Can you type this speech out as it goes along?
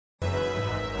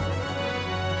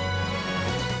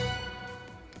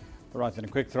Right, then a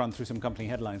quick run through some company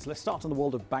headlines. Let's start in the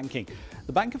world of banking.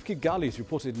 The Bank of Kigali has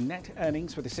reported net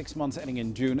earnings for the 6 months ending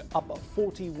in June up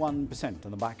 41%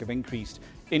 on the back of increased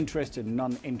interest and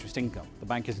non-interest income. The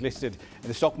bank is listed in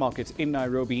the stock markets in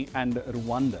Nairobi and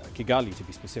Rwanda, Kigali to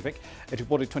be specific. It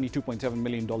reported $22.7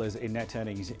 million in net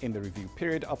earnings in the review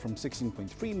period, up from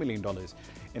 $16.3 million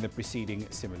in the preceding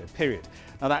similar period.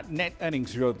 Now, that net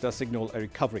earnings growth does signal a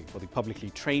recovery for the publicly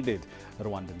traded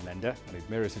Rwandan lender, and it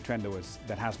mirrors a trend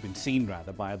that has been seen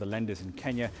by other lenders in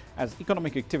Kenya as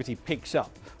economic activity picks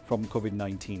up from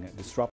COVID-19 disruption.